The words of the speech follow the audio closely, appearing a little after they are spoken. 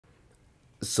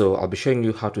So I'll be showing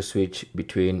you how to switch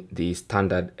between the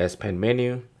standard S Pen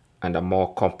menu and a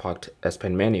more compact S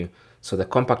Pen menu. So the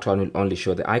compact one will only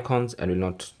show the icons and will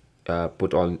not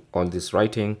put all this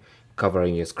writing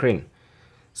covering your screen.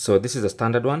 So this is the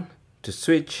standard one. To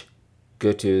switch,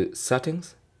 go to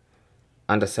settings.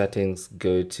 Under settings,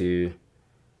 go to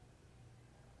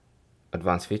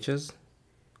advanced features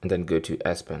and then go to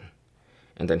S Pen.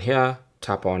 And then here,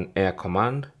 tap on Air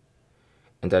Command.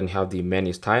 And then you have the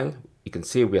menu style. You can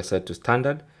see we are set to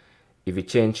standard. If you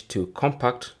change to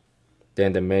compact,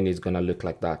 then the menu is going to look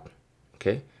like that.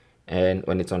 Okay. And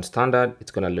when it's on standard,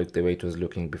 it's going to look the way it was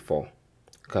looking before,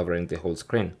 covering the whole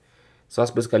screen. So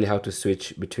that's basically how to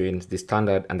switch between the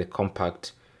standard and the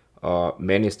compact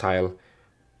menu style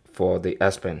for the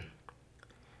S Pen.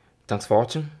 Thanks for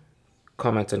watching.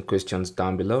 Comments and questions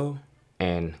down below,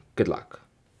 and good luck.